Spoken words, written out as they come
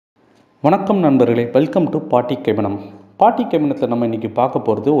வணக்கம் நண்பர்களே, welcome to பாட்டி கேபினம். பாட்டி கேபினத்தில் நம்ம இன்றைக்கி பார்க்க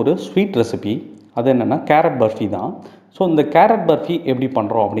போகிறது ஒரு ஸ்வீட் ரெசிபி. அது என்னென்னா கேரட் பர்ஃபி தான். ஸோ இந்த கேரட் பர்ஃபி எப்படி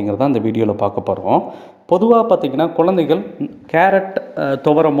பண்ணுறோம் அப்படிங்கிறத இந்த வீடியோவில் பார்க்க போகிறோம். பொதுவாக பார்த்திங்கன்னா குழந்தைகள் கேரட்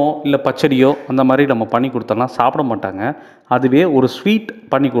துவரமோ இல்லை பச்சடியோ அந்த மாதிரி நம்ம பண்ணி கொடுத்தோன்னா சாப்பிட மாட்டாங்க. அதுவே ஒரு ஸ்வீட்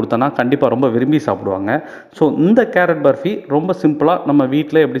பண்ணி கொடுத்தோன்னா கண்டிப்பாக ரொம்ப விரும்பி சாப்பிடுவாங்க. ஸோ இந்த கேரட் பர்ஃபி ரொம்ப சிம்பிளாக நம்ம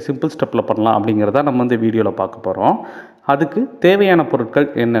வீட்டில் எப்படி சிம்பிள் ஸ்டெப்பில் பண்ணலாம் அப்படிங்கிறத நம்ம இந்த வீடியோவில் பார்க்க போகிறோம். அதுக்கு தேவையான பொருட்கள்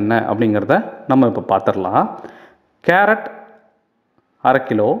என்னென்ன அப்படிங்கிறத நம்ம இப்போ பார்த்துடலாம். Carrot 1/2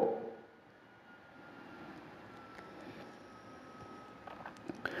 kilo,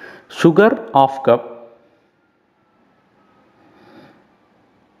 sugar 1/2 cup,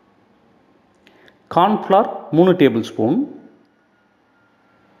 cornflour 3 table spoon,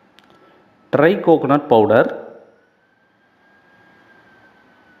 try coconut powder,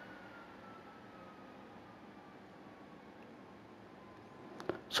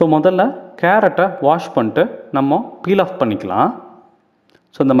 so முதல்ல கேரட்டை வாஷ் பண்ணிட்டு நம்ம பீல் ஆஃப் பண்ணிக்கலாம்.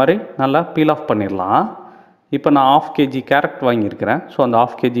 ஸோ இந்த மாதிரி நல்லா பீல் ஆஃப் பண்ணிடலாம். இப்போ நான் 1/2 kg கேரட் வாங்கியிருக்கிறேன். ஸோ அந்த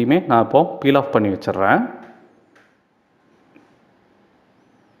 1/2 kgயுமே நான் இப்போது பீல் ஆஃப் பண்ணி வச்சிட்றேன்.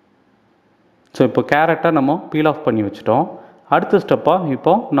 ஸோ இப்போ கேரட்டை நம்ம பீல் ஆஃப் பண்ணி வச்சிட்டோம். அடுத்த ஸ்டெப்பாக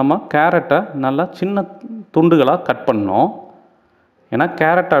இப்போது நம்ம கேரட்டை நல்லா சின்ன துண்டுகளாக கட் பண்ணணும். ஏன்னா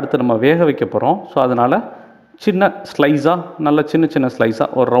கேரட்டை அடுத்து நம்ம வேக வைக்க போகிறோம். ஸோ அதனால் சின்ன ஸ்லைஸாக நல்ல சின்ன சின்ன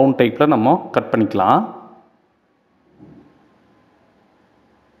ஸ்லைஸாக ஒரு ரவுண்ட் டைப்பில் நம்ம கட் பண்ணிக்கலாம்.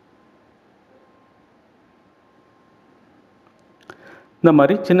 இந்த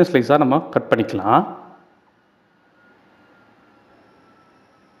மாதிரி சின்ன ஸ்லைஸாக நம்ம கட் பண்ணிக்கலாம்.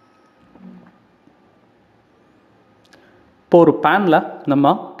 இப்போ ஒரு பேனில்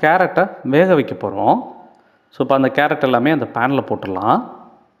நம்ம கேரட்டை வேக வைக்க போகிறோம். ஸோ இப்போ அந்த கேரட் எல்லாமே அந்த பேனில் போட்டுடலாம்.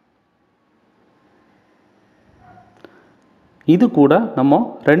 இது கூட நம்ம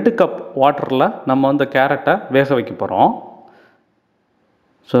 2 கப் வாட்டரில் நம்ம அந்த கேரட்டை வேக வைக்க போகிறோம்.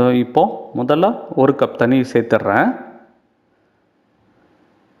 ஸோ இப்போது முதல்ல 1 கப் தண்ணி சேர்த்துட்றேன்.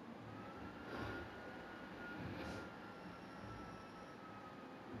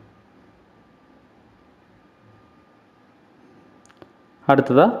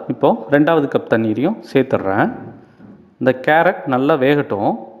 அடுத்ததாக இப்போது 2வது கப் தண்ணீரையும் சேர்த்துட்றேன். இந்த கேரட் நல்லா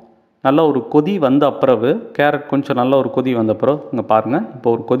வேகட்டும். நல்லா ஒரு கொதி வந்த பிறகு கேரட் கொஞ்சம் நல்ல ஒரு கொதி வந்த பிறகு இங்கே பாருங்கள், இப்போ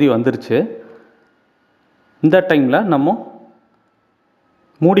ஒரு கொதி வந்துருச்சு. இந்த டைமில் நம்ம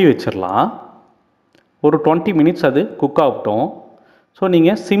மூடி வச்சிடலாம். ஒரு 20 மினிட்ஸ் அது குக் ஆகட்டும். ஸோ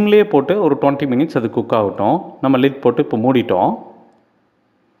நீங்கள் சிம்லேயே போட்டு ஒரு 20 மினிட்ஸ் அது குக் ஆகட்டும். நம்ம லிட் போட்டு இப்போ மூடிட்டோம்.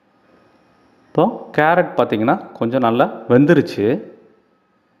 இப்போ கேரட் பார்த்திங்கன்னா கொஞ்சம் நல்லா வெந்துருச்சு.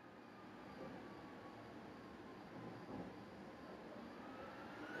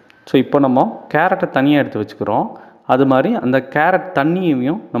 ஸோ இப்போ நம்ம கேரட்டை தனியாக எடுத்து வச்சுக்கிறோம். அது மாதிரி அந்த கேரட்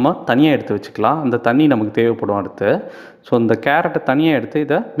தண்ணியையும் நம்ம தனியாக எடுத்து வச்சுக்கலாம். அந்த தண்ணி நமக்கு தேவைப்படும் அடுத்து. ஸோ இந்த கேரட்டை தனியாக எடுத்து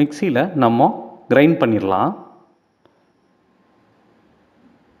இதை மிக்சியில் நம்ம கிரைண்ட் பண்ணிடலாம்.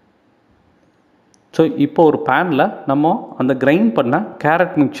 ஸோ இப்போ ஒரு பேனில் நம்ம அந்த கிரைண்ட் பண்ண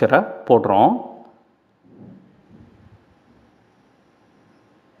கேரட் மிக்சரை போடுறோம்.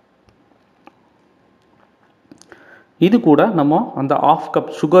 இது கூட நம்ம அந்த 1/2 கப்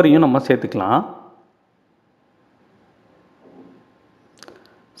சுகரையும் நம்ம சேர்த்துக்கலாம்.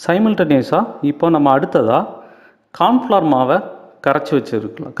 சைமல்டேனியஸாக இப்போ நம்ம அடுத்ததாக கார்ன்ஃப்ளவர் மாவை கரைச்சி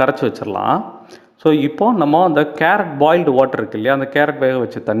வச்சிடலாம். ஸோ இப்போது நம்ம அந்த கேரட் பாயில்டு வாட்டர் இருக்கு இல்லையா, அந்த கேரட் வேக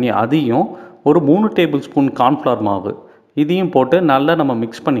வச்ச தண்ணி அதையும் ஒரு 3 டேபிள் ஸ்பூன் கார்ன்ஃப்ளவர் மாவு இதையும் போட்டு நல்லா நம்ம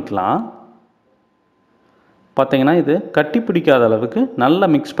மிக்ஸ் பண்ணிக்கலாம். பார்த்திங்கன்னா இது கட்டி பிடிக்காத அளவுக்கு நல்லா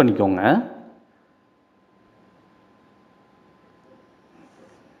மிக்ஸ் பண்ணிக்கோங்க.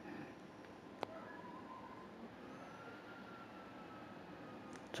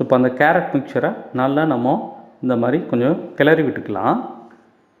 ஸோ இப்போ அந்த கேரட் மிக்சரை நல்லா நம்ம இந்த மாதிரி கொஞ்சம் கிளறி விட்டுக்கலாம்.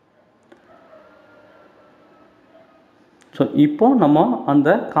 ஸோ இப்போது நம்ம அந்த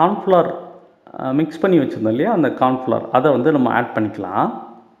கார்ன்ஃப்ளவர் மிக்ஸ் பண்ணி வச்சுருந்தோம் இல்லையா, அந்த கார்ன்ஃப்ளவர் அதை வந்து நம்ம ஆட் பண்ணிக்கலாம்.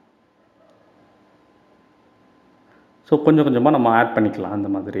 ஸோ கொஞ்சம் கொஞ்சமாக நம்ம ஆட் பண்ணிக்கலாம்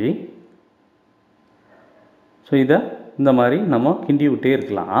இந்த மாதிரி. ஸோ இதை இந்த மாதிரி நம்ம கிண்டி விட்டே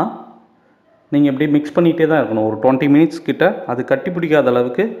இருக்கலாம். நீங்கள் இப்படி மிக்ஸ் பண்ணிகிட்டே தான் இருக்கணும். ஒரு 20 மினிட்ஸ் கிட்ட அது கட்டி பிடிக்காத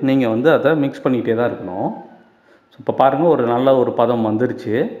அளவுக்கு நீங்கள் வந்து அதை மிக்ஸ் பண்ணிகிட்டே தான் இருக்கணும். ஸோ இப்போ பாருங்கள், ஒரு நல்ல ஒரு பதம்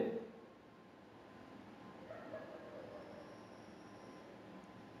வந்துருச்சு.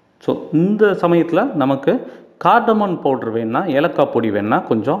 ஸோ இந்த சமயத்தில் நமக்கு கார்டமன் பவுடர் வேணுன்னா, ஏலக்காய் பொடி வேணுன்னா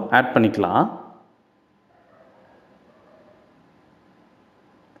கொஞ்சம் ஆட் பண்ணிக்கலாம்.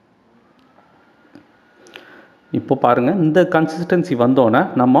 இப்போ பாருங்கள், இந்த கன்சிஸ்டன்சி வந்தோடனே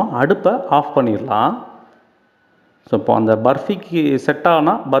நம்ம அடுப்பை ஆஃப் பண்ணிடலாம். ஸோ இப்போ அந்த பர்ஃபிக்கு செட்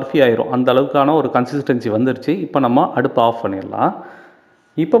ஆனால் பர்ஃபி ஆயிரும், அந்த அளவுக்கான ஒரு கன்சிஸ்டன்சி வந்துருச்சு. இப்போ நம்ம அடுப்பை ஆஃப் பண்ணிடலாம்.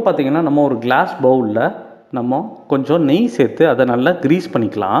 இப்போ பார்த்திங்கன்னா நம்ம ஒரு கிளாஸ் பவுலில் நம்ம கொஞ்சம் நெய் சேர்த்து அதை நல்லா க்ரீஸ்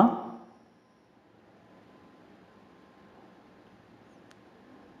பண்ணிக்கலாம்.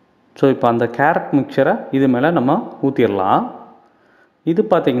 ஸோ இப்போ அந்த கேரட் மிக்சரை இது மேலே நம்ம ஊற்றிடலாம். இது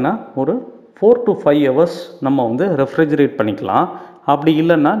பார்த்திங்கன்னா ஒரு 4 to 5 hours நம்ம வந்து ரெஃப்ரிஜரேட் பண்ணிக்கலாம். அப்படி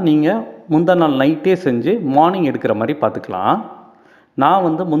இல்லைன்னா நீங்கள் முந்தின நாள் நைட்டே செஞ்சு மார்னிங் எடுக்கிற மாதிரி பார்த்துக்கலாம். நான்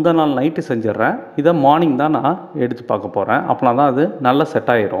வந்து முந்தின நாள் நைட்டு செஞ்சிட்றேன். இதை மார்னிங் தான் நான் எடுத்து பார்க்க போகிறேன். அப்படின்னா தான் அது நல்லா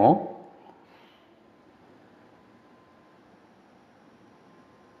செட் ஆயிரும்.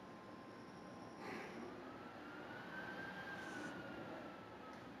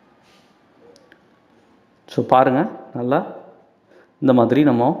 ஸோ பாருங்கள், நல்லா இந்த மாதிரி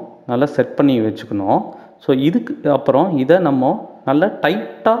நம்ம நல்லா செட் பண்ணி வச்சுக்கணும். ஸோ இதுக்கு அப்புறம் இதை நம்ம நல்லா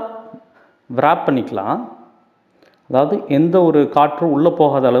டைட்டாக விராப் பண்ணிக்கலாம். அதாவது எந்த ஒரு காற்றும் உள்ளே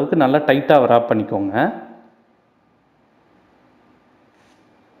போகாத அளவுக்கு நல்லா டைட்டாக விராப் பண்ணிக்கோங்க.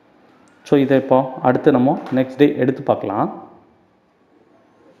 ஸோ இதை இப்போ அடுத்து நம்ம நெக்ஸ்ட் டே எடுத்து பார்க்கலாம்.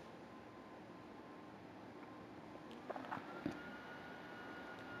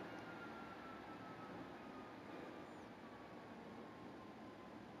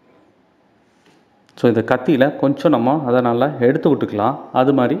 ஸோ இந்த கத்தியில் கொஞ்சம் நம்ம அதை நல்லா எடுத்து விட்டுக்கலாம்.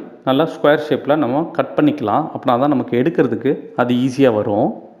 அது மாதிரி நல்லா ஸ்கொயர் ஷேப்பில் நம்ம கட் பண்ணிக்கலாம். அப்படின்னா தான் நமக்கு எடுக்கிறதுக்கு அது ஈஸியாக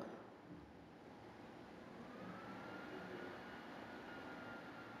வரும்.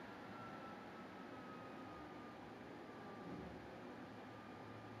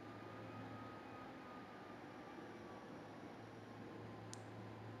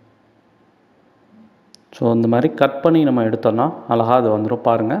 ஸோ இந்த மாதிரி கட் பண்ணி நம்ம எடுத்தோன்னா அழகாக அது வந்துடும்.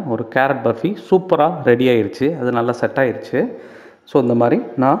 பாருங்கள், ஒரு கேரட் பர்ஃபி சூப்பராக ரெடி ஆயிடுச்சு. அது நல்லா செட் ஆயிடுச்சு. ஸோ இந்த மாதிரி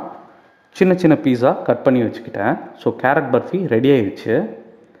நான் சின்ன சின்ன பீஸாக கட் பண்ணி வச்சுக்கிட்டேன். ஸோ கேரட் பர்ஃபி ரெடி ஆயிடுச்சு.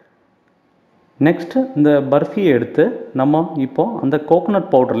 நெக்ஸ்ட்டு இந்த பர்ஃபியை எடுத்து நம்ம இப்போது அந்த கோகோனட்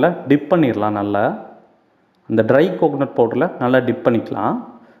பவுடரில் டிப் பண்ணிடலாம். நல்லா அந்த ட்ரை கோகோனட் பவுடரில் நல்லா டிப் பண்ணிக்கலாம்.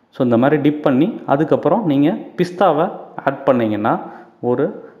 ஸோ இந்த மாதிரி டிப் பண்ணி அதுக்கப்புறம் நீங்கள் பிஸ்தாவை ஆட் பண்ணிங்கன்னா ஒரு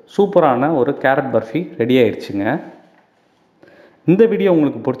சூப்பரான ஒரு கேரட் பர்ஃபி ரெடி ஆயிடுச்சுங்க. இந்த வீடியோ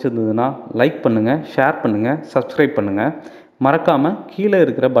உங்களுக்கு பிடிச்சிருந்ததுன்னா லைக் பண்ணுங்கள், ஷேர் பண்ணுங்கள், சப்ஸ்கிரைப் பண்ணுங்கள். மறக்காமல் கீழே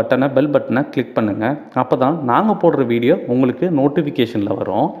இருக்கிற பட்டனை, பெல் பட்டனை கிளிக் பண்ணுங்கள். அப்போ தான் நாங்கள் போடுற வீடியோ உங்களுக்கு நோட்டிஃபிகேஷனில்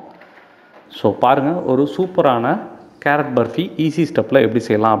வரும். ஸோ பாருங்கள், ஒரு சூப்பரான கேரட் பர்ஃபி ஈஸி ஸ்டெப்பில் எப்படி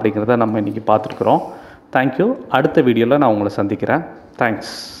செய்யலாம் அப்படிங்கிறத நம்ம இன்றைக்கி பார்த்துருக்குறோம். தேங்க்யூ. அடுத்த வீடியோவில் நான் உங்களை சந்திக்கிறேன்.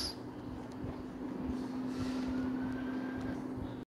 தேங்க்ஸ்.